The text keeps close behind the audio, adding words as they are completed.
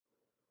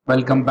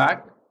Welcome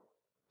back.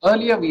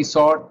 Earlier we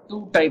saw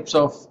two types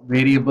of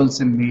variables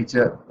in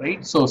nature,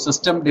 right? So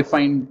system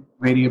defined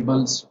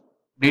variables,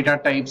 data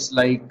types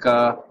like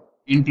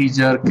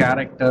integer,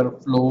 character,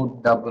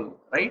 float, double,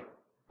 right?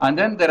 And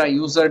then there are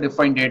user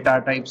defined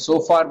data types. So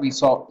far we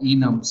saw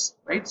enums,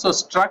 right? So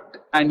struct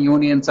and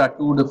unions are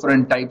two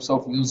different types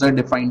of user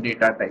defined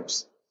data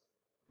types.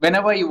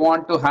 Whenever you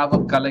want to have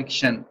a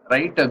collection,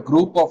 right, a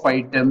group of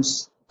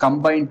items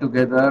combined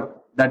together,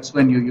 that's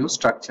when you use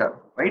structure,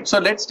 right? So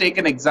let's take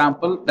an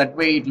example. That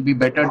way it will be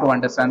better to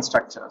understand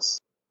structures.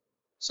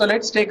 So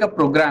let's take a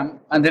program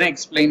and then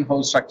explain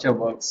how structure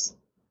works.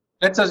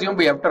 Let's assume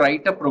we have to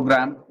write a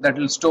program that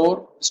will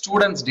store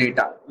students'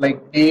 data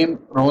like name,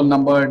 roll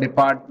number,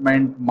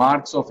 department,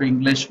 marks of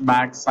English,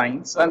 math,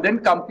 science, and then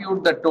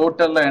compute the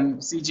total and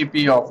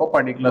CGPA of a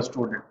particular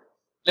student.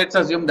 Let's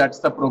assume that's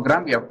the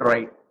program we have to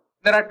write.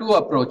 There are two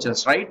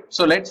approaches, right?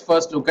 So let's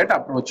first look at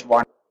approach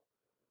one.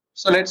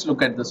 So let's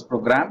look at this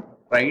program,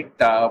 right?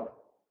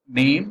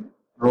 Name,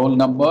 roll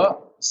number,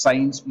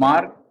 science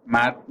mark,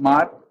 math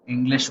mark,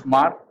 English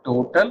mark,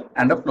 total,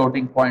 and a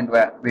floating point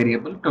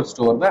variable to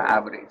store the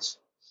average.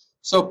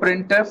 So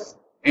printf,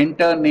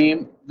 enter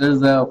name, this is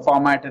the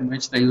format in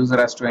which the user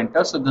has to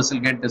enter. So this will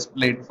get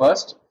displayed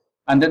first,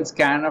 and then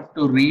scanf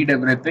to read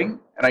everything,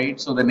 right?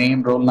 So the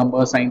name, roll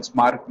number, science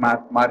mark,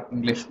 math mark,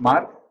 English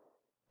mark.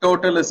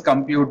 Total is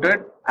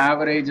computed,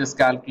 average is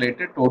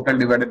calculated, total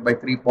divided by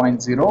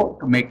 3.0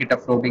 to make it a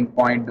floating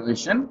point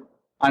division,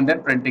 and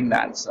then printing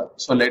the answer.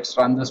 So let's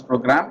run this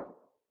program.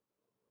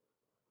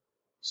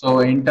 So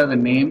enter the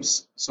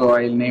names. So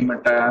I'll name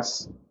it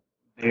as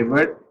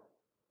David,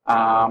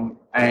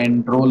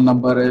 and roll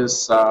number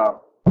is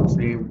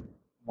say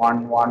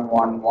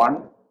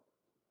 1111,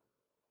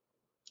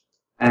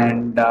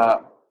 and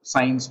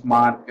science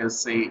mark is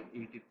say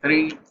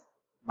 83,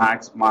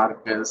 maths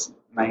mark is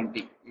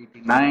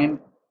 89,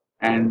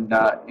 and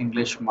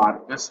English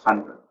mark is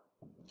 100.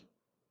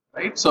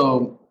 Right.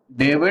 So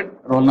David,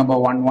 roll number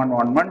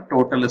 1111,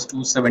 total is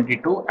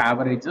 272,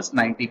 average is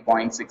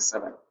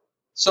 90.67.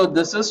 So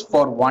this is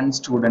for one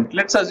student.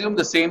 Let's assume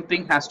the same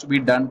thing has to be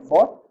done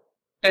for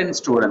 10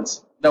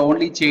 students. The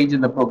only change in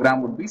the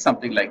program would be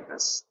something like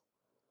this.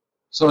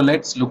 So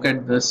let's look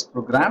at this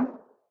program.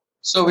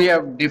 So we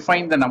have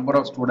defined the number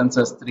of students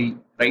as 3,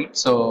 right?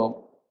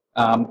 So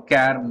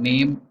char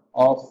name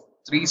of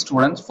 3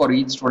 students. For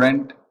each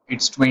student,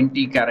 it's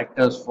 20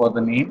 characters for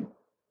the name.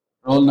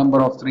 Roll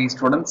number of 3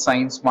 students,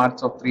 science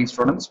marks of 3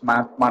 students,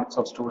 math marks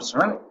of 2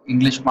 students,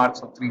 English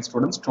marks of 3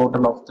 students,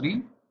 total of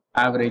 3,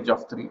 average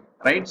of 3,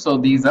 right? So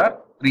these are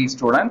 3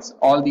 students.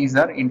 All these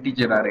are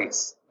integer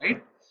arrays,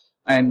 right?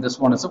 And this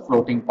one is a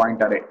floating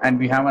point array. And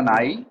we have an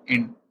I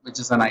in which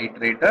is an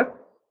iterator.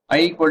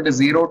 I equal to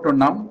 0 to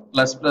num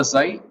plus plus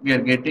I. We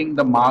are getting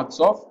the marks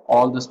of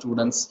all the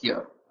students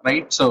here,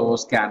 right? So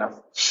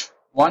scanf.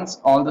 Once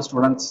all the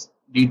students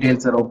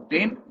details are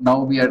obtained, now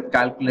we are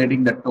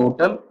calculating the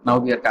total. Now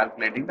we are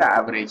calculating the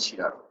average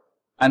here.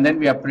 And then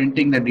we are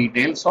printing the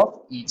details of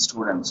each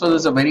student. So this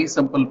is a very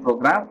simple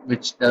program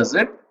which does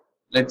it.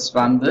 Let's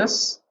run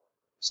this.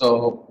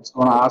 So it's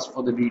going to ask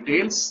for the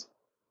details.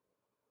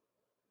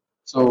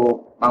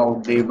 So now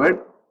David,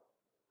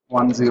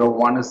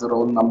 101 is the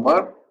roll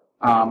number,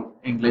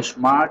 English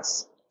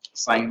marks,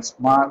 science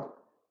mark,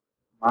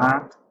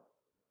 math,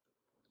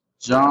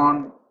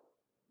 John,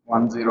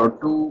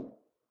 102,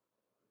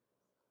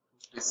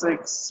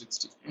 56,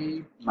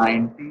 68,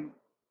 90,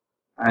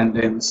 and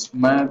then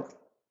Smith,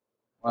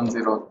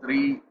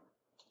 103,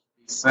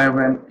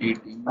 87,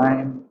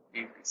 89,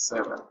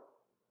 87.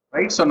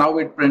 Right? So now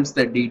it prints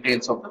the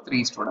details of the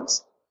 3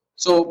 students.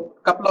 So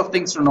a couple of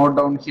things to note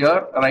down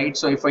here, right?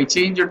 So if I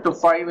change it to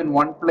 5 in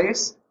one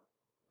place,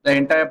 the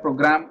entire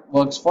program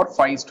works for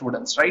 5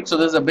 students, right? So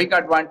there's a big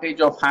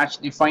advantage of hash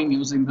define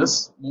using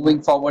this.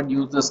 Moving forward,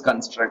 use this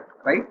construct,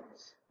 right?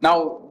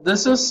 Now,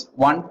 this is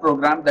one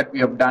program that we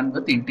have done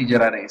with integer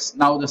arrays.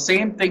 Now, the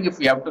same thing if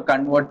we have to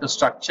convert to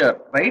structure,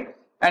 right?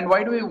 And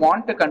why do we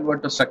want to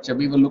convert to structure?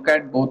 We will look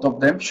at both of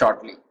them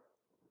shortly.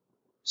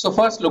 So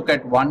first look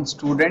at one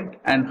student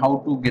and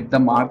how to get the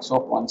marks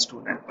of one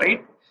student,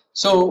 right?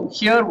 So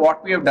here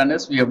what we have done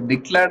is we have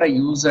declared a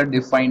user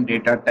defined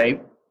data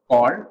type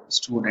called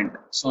student.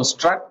 So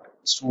struct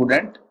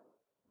student,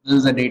 this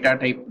is a data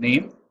type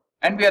name,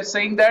 and we are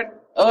saying that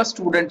a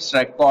student's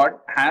record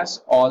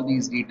has all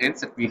these details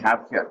that we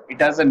have here.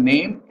 It has a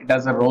name, it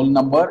has a roll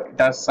number, it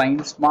has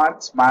science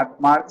marks, math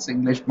marks,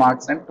 English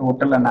marks, and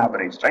total and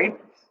average, right?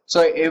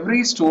 So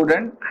every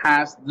student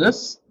has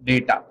this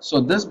data.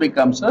 So this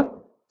becomes a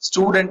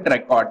student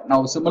record.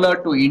 Now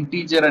similar to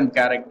integer and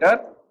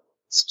character,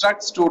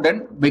 struct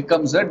student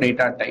becomes a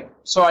data type.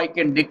 So I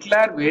can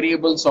declare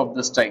variables of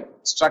this type,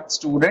 struct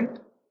student,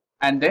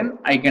 and then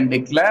I can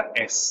declare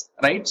s,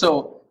 right?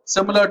 So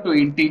similar to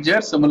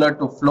integer, similar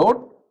to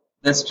float,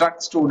 the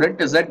struct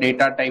student is a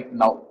data type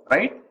now,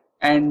 right?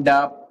 And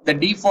the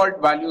default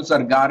values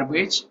are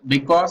garbage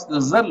because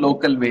this is a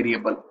local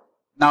variable.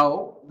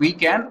 Now we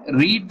can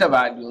read the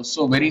values.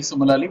 So very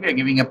similarly, we are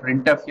giving a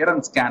printf here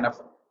and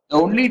scanf. The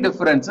only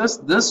difference is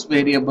this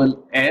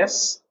variable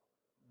s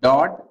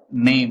dot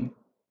name,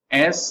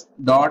 S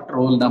dot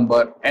roll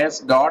number, S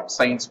dot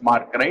science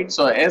mark, right?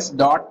 So S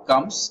dot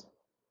comes.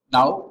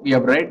 Now we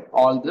have read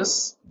all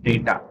this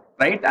data,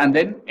 right? And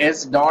then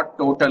S dot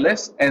total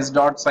is S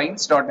dot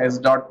science dot S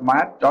dot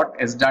math dot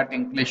S dot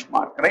English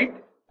mark, right?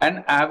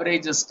 And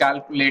average is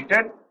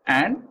calculated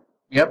and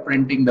we are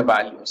printing the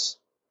values.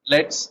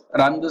 Let's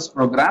run this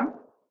program.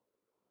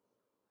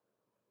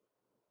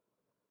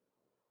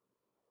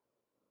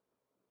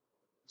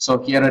 So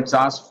here it's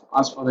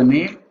asked for the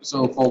name.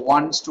 So for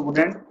one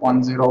student,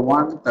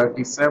 101,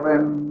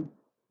 37,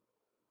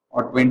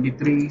 or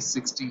 23,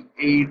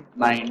 68,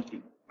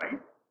 90, right?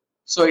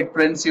 So it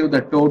prints you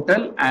the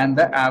total and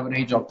the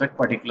average of that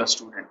particular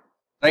student,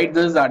 right?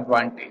 This is the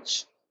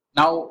advantage.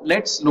 Now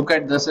let's look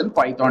at this in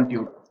Python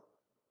Tutor.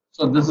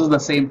 So this is the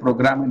same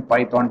program in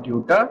Python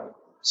Tutor.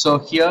 So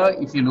here,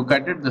 if you look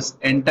at it, this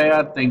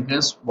entire thing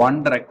is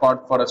one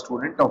record for a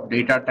student of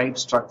data type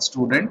struct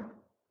student.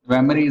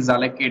 Memory is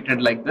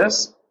allocated like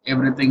this.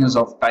 Everything is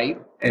of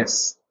type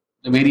S.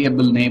 The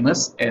variable name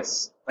is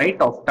S, right?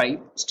 Of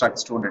type struct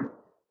student.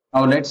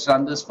 Now let's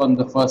run this from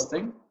the first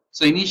thing.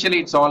 So initially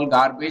it's all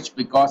garbage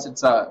because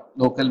it's a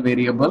local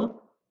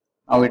variable.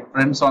 Now it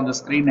prints on the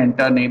screen,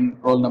 enter name,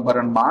 roll number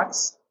and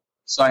marks.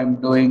 So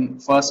I'm doing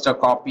first a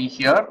copy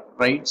here,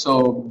 right?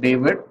 So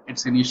David,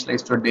 it's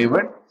initialized to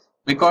David.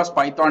 Because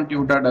Python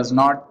Tutor does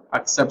not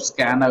accept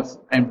scanf,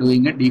 I'm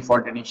doing a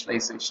default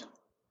initialization.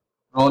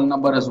 Roll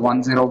number is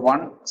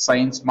 101,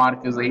 science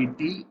mark is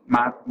 80,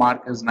 math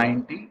mark is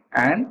 90,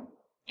 and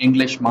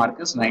English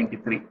mark is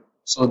 93.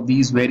 So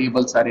these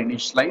variables are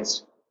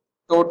initialized.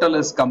 Total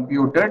is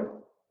computed,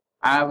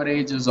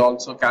 average is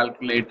also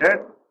calculated,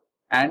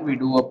 and we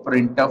do a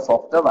printf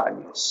of the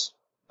values,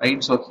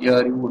 right? So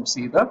here you would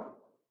see the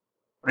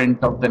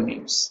print of the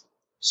names.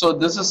 So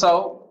this is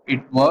how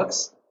it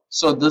works.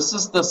 So this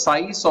is the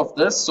size of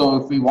this. So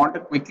if we want to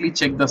quickly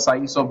check the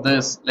size of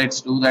this, let's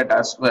do that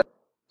as well.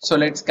 So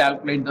let's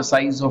calculate the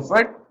size of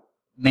it.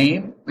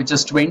 Name, which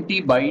is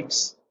 20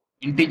 bytes.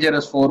 Integer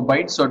is 4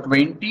 bytes. So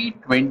 20,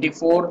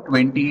 24,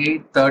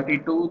 28,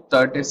 32,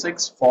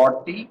 36,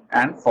 40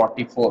 and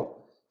 44.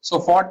 So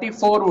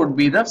 44 would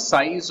be the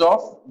size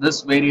of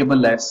this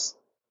variable S.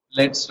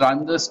 Let's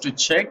run this to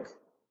check.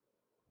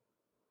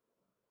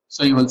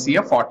 So you will see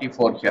a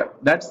 44 here.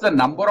 That's the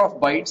number of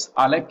bytes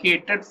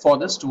allocated for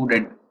the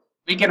student.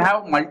 We can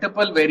have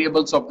multiple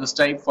variables of this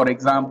type, for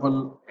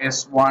example,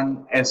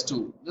 S1,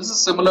 S2. This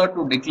is similar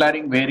to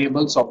declaring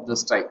variables of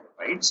this type,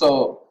 right?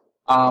 So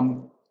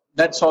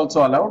that's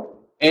also allowed.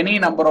 Any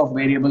number of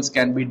variables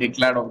can be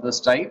declared of this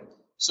type.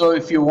 So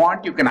if you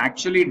want, you can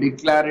actually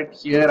declare it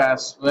here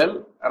as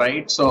well,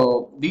 right?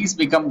 So these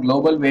become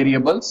global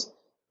variables,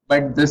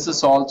 but this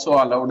is also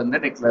allowed in the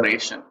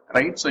declaration,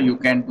 right? So you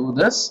can do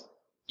this.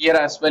 Here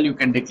as well, you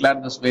can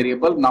declare this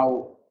variable.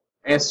 Now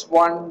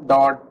S1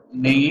 dot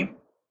name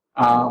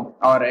or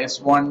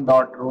S1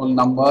 dot roll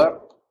number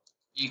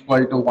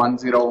equal to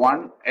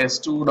 101,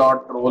 S2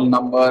 dot roll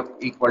number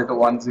equal to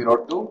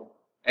 102,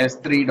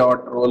 S3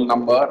 dot roll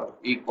number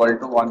equal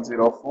to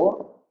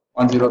 104,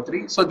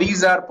 103. So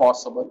these are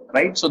possible,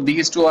 right? So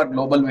these two are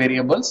global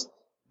variables.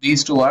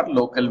 These two are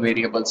local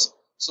variables.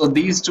 So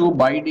these two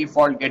by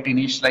default get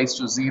initialized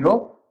to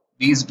 0.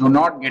 These do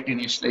not get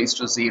initialized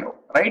to 0,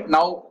 right?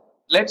 Now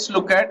let's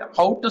look at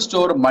how to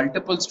store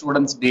multiple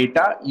students'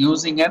 data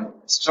using an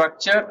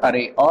structure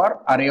array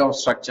or array of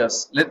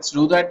structures. Let's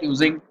do that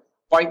using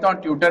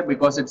Python Tutor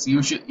because it's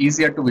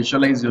easier to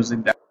visualize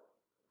using that.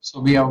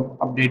 So we have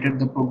updated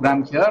the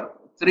program here.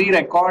 3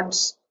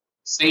 records,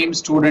 same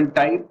student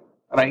type,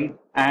 right?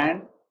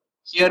 And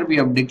here we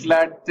have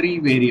declared 3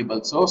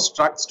 variables. So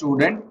struct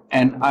student,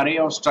 an array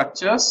of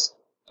structures,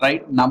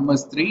 right? Num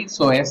is 3.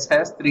 So S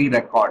has 3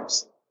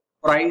 records.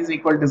 Price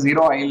equal to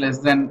 0, I less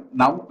than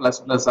num plus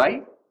plus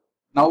I.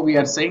 Now we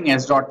are saying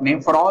S dot name.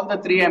 For all the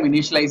 3, I am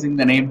initializing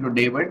the name to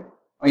David.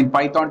 In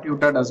Python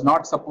Tutor does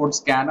not support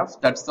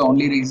scanf. That's the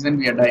only reason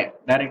we are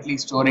directly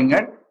storing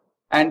it.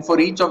 And for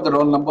each of the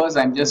roll numbers,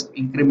 I'm just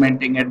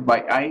incrementing it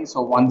by I.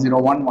 So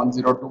 101,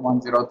 102,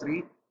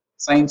 103.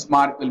 Science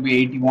mark will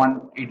be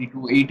 81,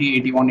 82, 80,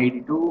 81,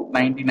 82,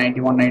 90,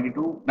 91,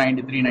 92,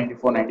 93,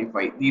 94,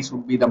 95. These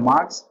would be the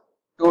marks.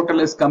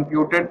 Total is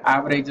computed,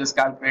 average is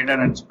calculated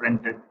and it's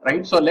printed,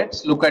 right? So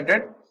let's look at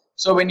it.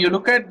 So when you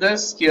look at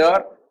this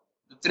here,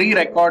 the 3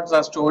 records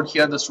are stored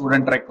here, the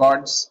student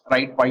records,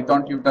 right?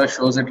 Python Tutor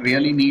shows it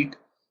really neat.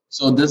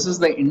 So this is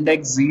the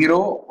index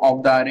 0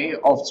 of the array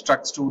of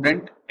struct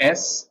student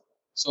S.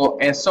 So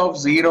S of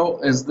 0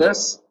 is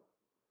this,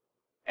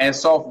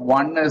 S of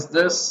 1 is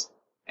this,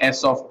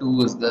 S of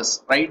 2 is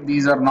this, right?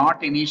 These are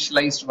not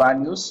initialized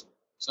values.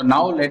 So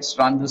now let's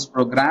run this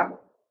program.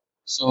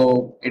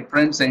 So it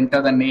prints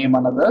enter the name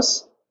and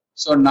others.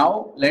 So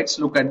now let's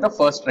look at the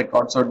first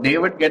record. So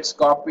David gets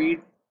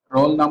copied,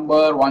 roll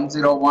number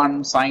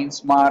 101,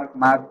 science mark,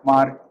 math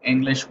mark,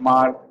 English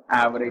mark,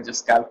 average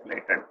is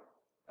calculated,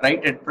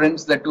 right? It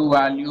prints the 2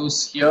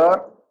 values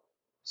here.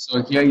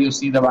 So here you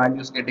see the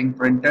values getting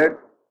printed.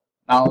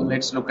 Now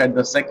let's look at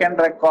the second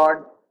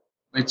record,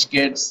 which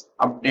gets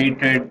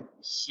updated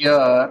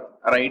here,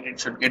 right? It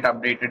should get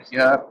updated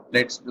here.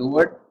 Let's do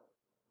it.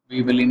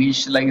 We will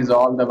initialize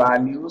all the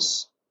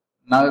values.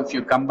 Now if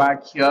you come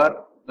back here,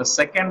 the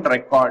second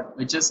record,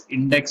 which is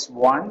index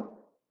 1,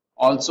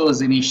 also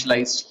is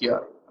initialized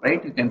here,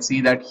 right? You can see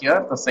that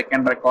here the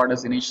second record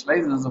is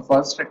initialized. This is the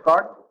first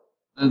record,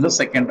 this is the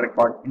second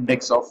record,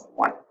 index of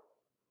 1.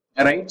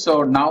 Alright,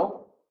 so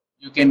now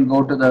you can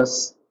go to the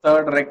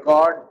third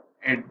record,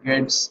 it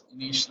gets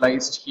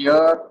initialized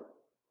here.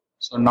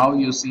 So now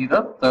you see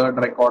the third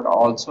record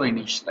also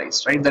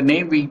initialized, right? The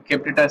name we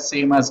kept it as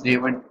same as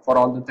David for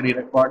all the 3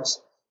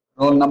 records.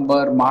 Roll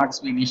number,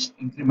 marks we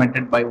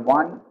incremented by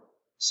 1.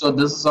 So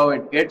this is how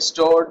it gets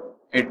stored.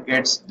 It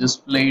gets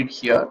displayed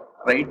here,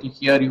 right?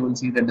 Here you will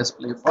see the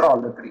display for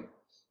all the 3.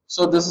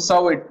 So this is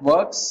how it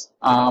works.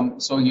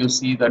 So you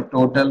see the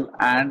total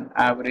and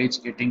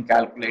average getting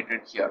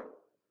calculated here.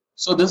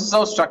 So this is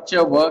how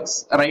structure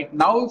works. Right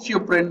now, if you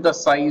print the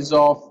size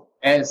of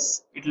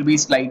S, it will be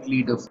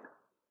slightly different.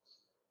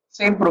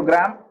 Same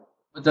program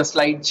with a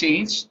slight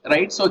change,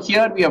 right? So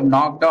here we have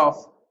knocked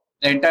off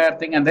the entire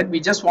thing and then we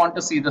just want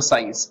to see the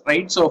size,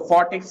 right? So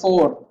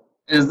 44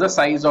 is the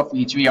size of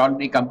each. We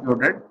already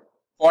computed.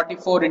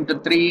 44 into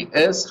 3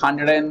 is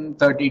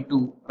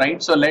 132,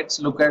 right? So let's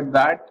look at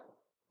that.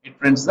 It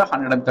prints the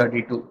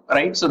 132,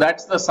 right? So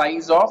that's the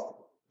size of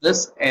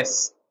this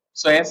S.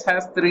 So S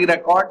has 3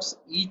 records,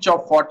 each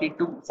of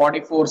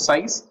 44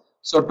 size.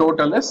 So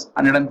total is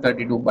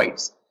 132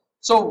 bytes.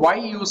 So why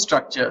use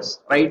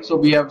structures, right? So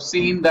we have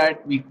seen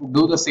that we could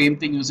do the same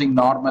thing using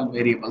normal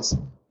variables.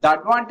 The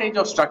advantage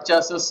of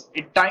structures is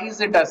it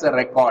ties it as a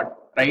record,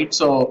 right?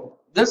 So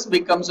this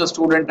becomes a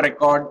student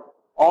record.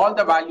 All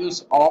the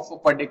values of a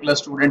particular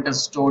student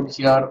is stored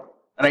here,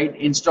 right?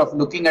 Instead of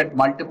looking at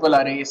multiple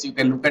arrays, you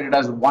can look at it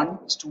as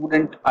one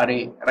student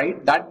array,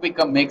 right? That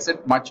makes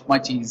it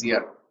much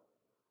easier.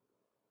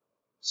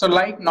 So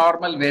like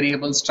normal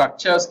variable,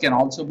 structures can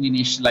also be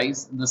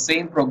initialized. In the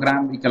same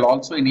program, we can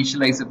also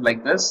initialize it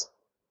like this.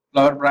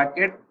 Flower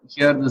bracket.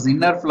 Here this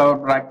inner flower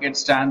bracket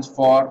stands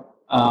for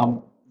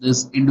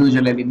this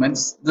individual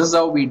elements. This is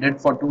how we did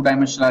for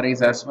 2-dimensional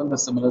arrays as well, the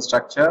similar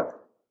structure.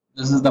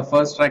 This is the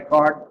first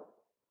record.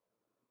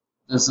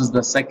 This is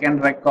the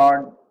second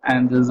record.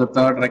 And this is the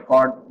third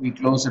record. We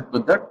close it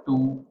with the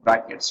 2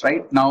 brackets,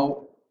 right?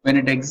 Now, when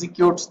it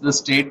executes the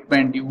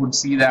statement, you would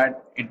see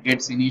that it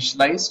gets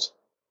initialized.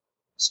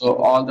 So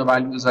all the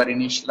values are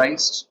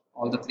initialized,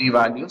 all the 3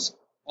 values.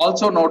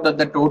 Also note that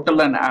the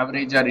total and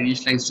average are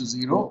initialized to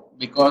 0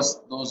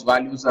 because those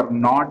values are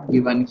not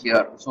given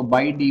here. So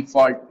by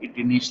default, it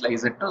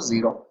initializes it to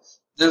 0.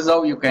 This is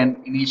how you can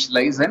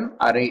initialize an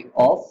array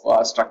of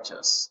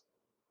structures.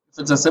 If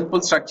it's a simple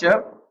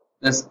structure,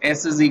 this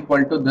S is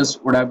equal to this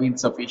would have been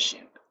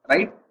sufficient,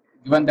 right?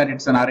 Given that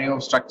it's an array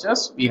of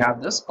structures, we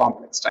have this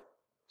complex type.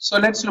 So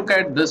let's look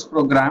at this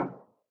program.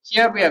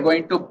 Here we are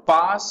going to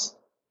pass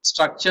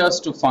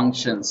structures to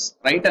functions,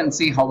 right, and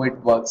see how it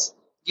works.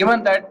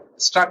 Given that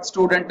struct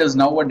student is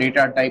now a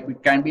data type,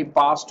 it can be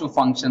passed to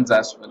functions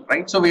as well,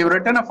 right? So we've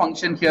written a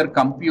function here,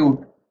 compute,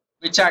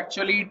 which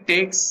actually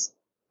takes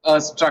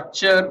a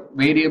structure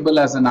variable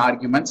as an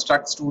argument,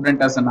 struct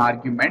student as an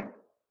argument,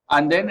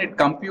 and then it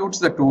computes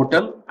the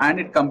total and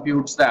it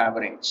computes the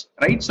average,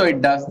 right? So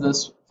it does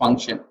this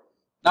function.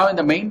 Now in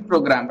the main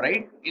program,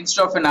 right,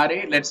 instead of an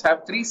array, let's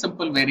have 3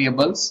 simple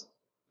variables,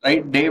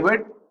 right?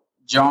 David,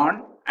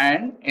 John,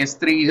 and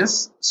S3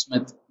 is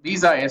Smith.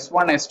 These are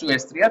S1, S2,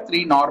 S3 are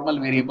 3 normal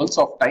variables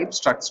of type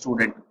struct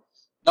student.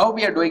 Now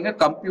we are doing a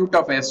compute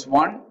of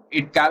S1.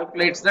 It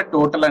calculates the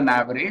total and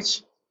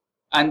average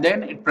and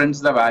then it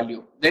prints the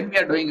value. Then we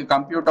are doing a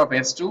compute of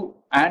S2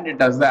 and it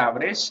does the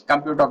average,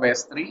 compute of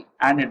S3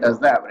 and it does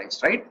the average,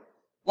 right?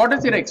 What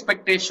is your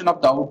expectation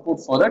of the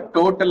output for the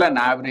total and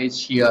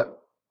average here?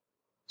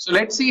 So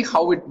let's see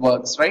how it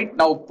works, right?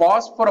 Now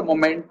pause for a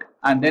moment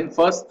and then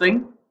first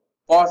thing,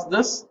 pause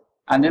this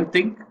and then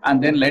think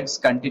and then let's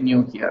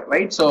continue here,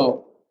 right?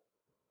 So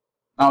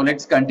now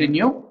let's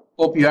continue.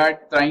 Hope you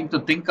are trying to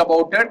think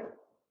about it.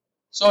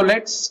 So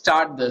let's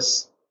start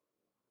this,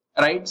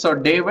 right? So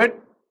David,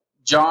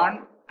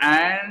 John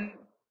and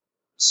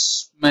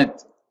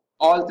Smith,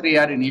 all 3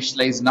 are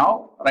initialized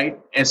now, right?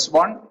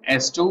 S1,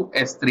 S2,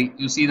 S3.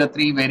 You see the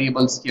 3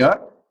 variables here.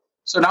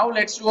 So now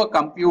let's do a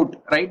compute,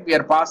 right? We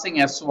are passing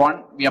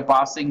S1, we are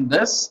passing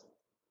this.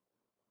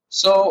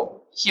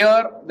 So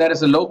here there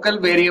is a local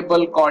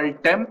variable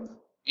called temp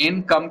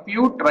in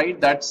compute, right?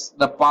 That's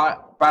the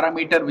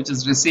parameter which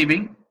is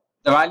receiving.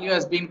 The value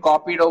has been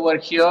copied over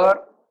here.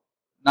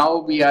 Now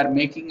we are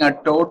making a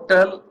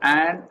total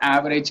and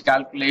average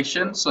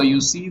calculation. So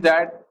you see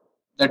that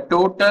the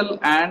total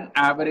and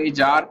average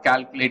are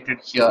calculated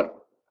here,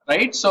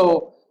 right?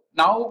 So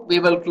now we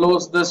will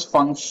close this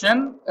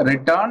function,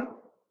 return.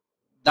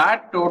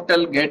 That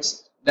total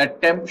gets, that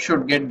temp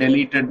should get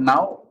deleted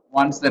now.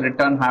 Once the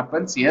return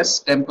happens, yes,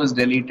 temp is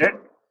deleted.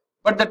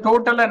 But the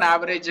total and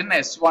average in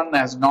S1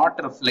 has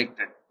not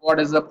reflected. What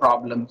is the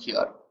problem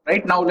here?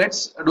 Right now,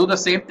 let's do the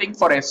same thing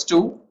for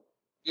S2.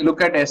 You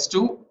look at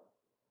S2,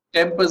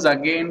 temp is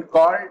again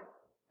called,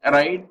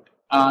 right?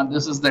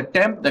 This is the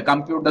temp, the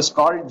compute is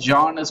called,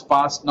 John is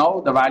passed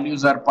now, the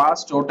values are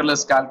passed, total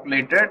is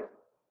calculated.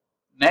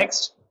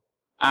 Next,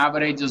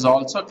 average is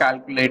also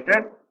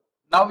calculated.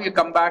 Now you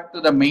come back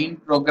to the main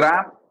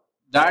program,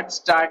 that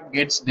stack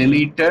gets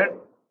deleted.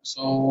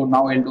 So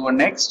now I'll do a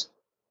next.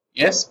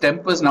 Yes,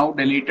 temp is now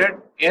deleted,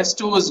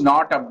 S2 is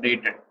not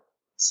updated.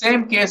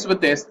 Same case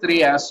with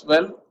S3 as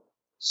well.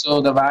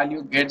 So the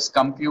value gets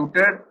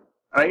computed,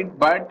 right?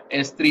 But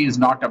S3 is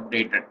not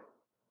updated.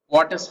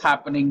 What is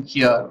happening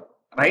here,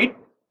 right?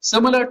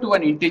 Similar to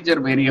an integer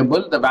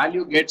variable, the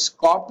value gets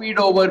copied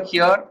over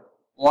here.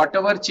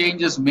 Whatever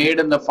change is made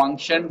in the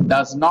function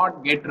does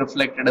not get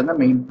reflected in the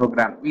main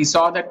program. We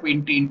saw that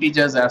with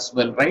integers as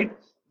well, right?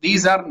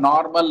 These are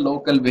normal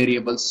local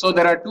variables. So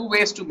there are two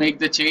ways to make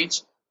the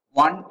change.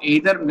 One,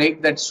 either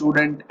make that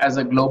student as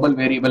a global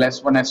variable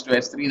S1, S2,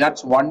 S3.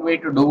 That's one way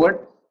to do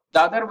it.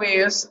 The other way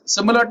is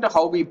similar to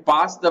how we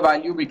pass the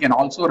value, we can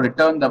also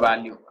return the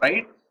value,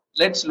 right?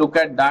 Let's look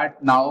at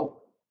that now.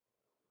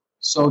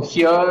 So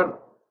here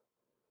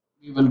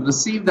we will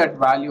receive that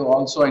value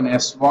also in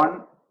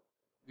S1.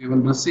 We will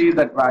receive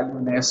that value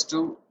in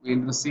S2. We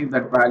will receive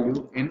that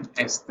value in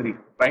S3,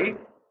 right?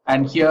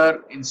 And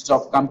here, instead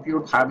of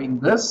compute having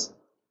this,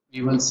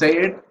 we will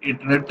say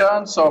it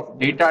returns of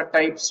data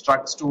type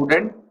struct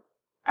student,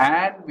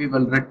 and we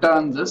will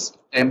return this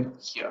temp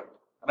here,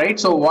 right?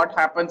 So what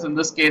happens in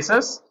this case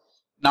is,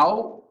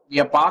 now we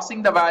are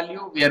passing the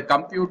value, we are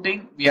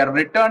computing, we are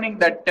returning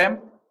that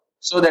temp,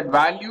 so that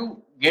value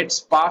gets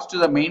passed to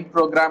the main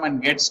program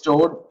and gets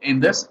stored in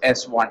this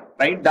S1,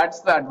 right? That's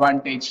the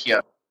advantage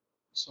here.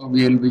 So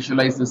we will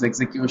visualize this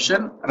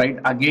execution, right?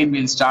 Again,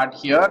 we'll start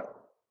here.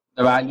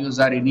 The values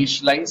are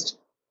initialized.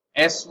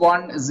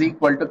 S1 is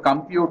equal to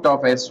compute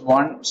of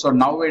S1. So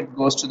now it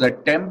goes to the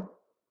temp.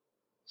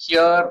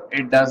 Here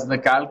it does the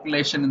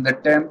calculation in the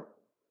temp.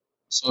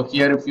 So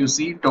here if you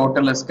see,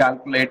 total is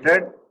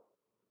calculated,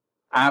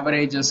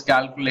 average is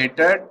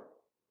calculated.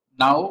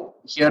 Now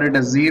here it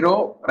is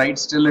 0, right?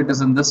 Still it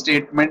is in this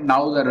statement.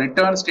 Now the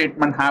return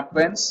statement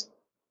happens.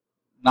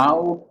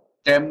 Now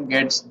temp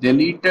gets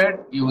deleted.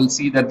 You will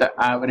see that the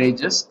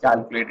average is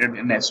calculated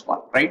in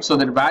S1, right? So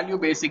the value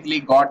basically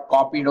got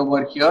copied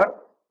over here.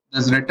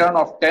 This return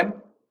of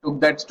temp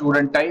took that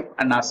student type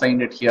and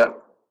assigned it here.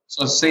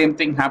 So same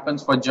thing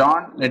happens for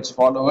John. Let's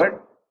follow it.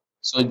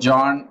 So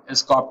John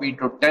is copied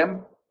to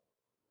temp.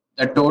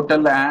 The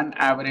total and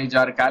average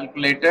are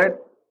calculated,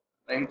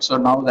 right? So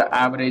now the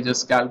average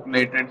is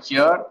calculated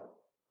here.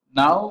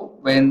 Now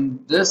when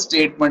this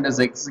statement is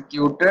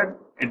executed,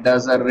 it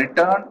does a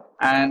return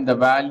and the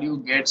value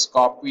gets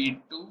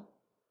copied to,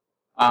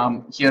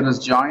 here is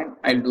John.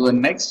 I'll do a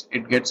next.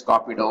 It gets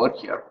copied over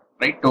here,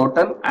 right?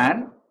 Total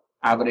and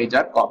average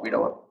are copied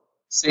over.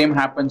 Same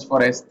happens for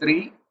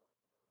S3.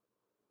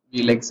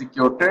 We'll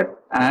execute it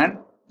and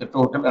the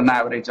total and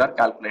average are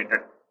calculated.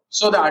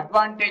 So the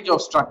advantage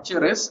of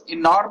structure is,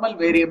 in normal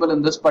variable,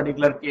 in this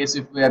particular case,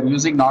 if we are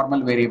using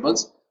normal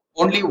variables,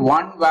 only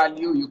one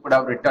value you could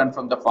have returned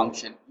from the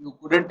function. You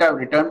couldn't have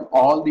returned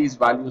all these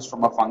values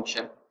from a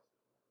function.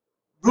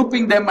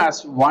 Grouping them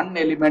as one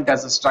element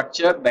as a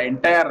structure, the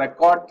entire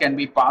record can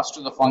be passed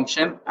to the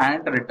function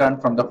and returned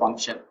from the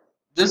function.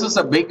 This is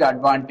a big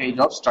advantage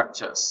of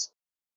structures.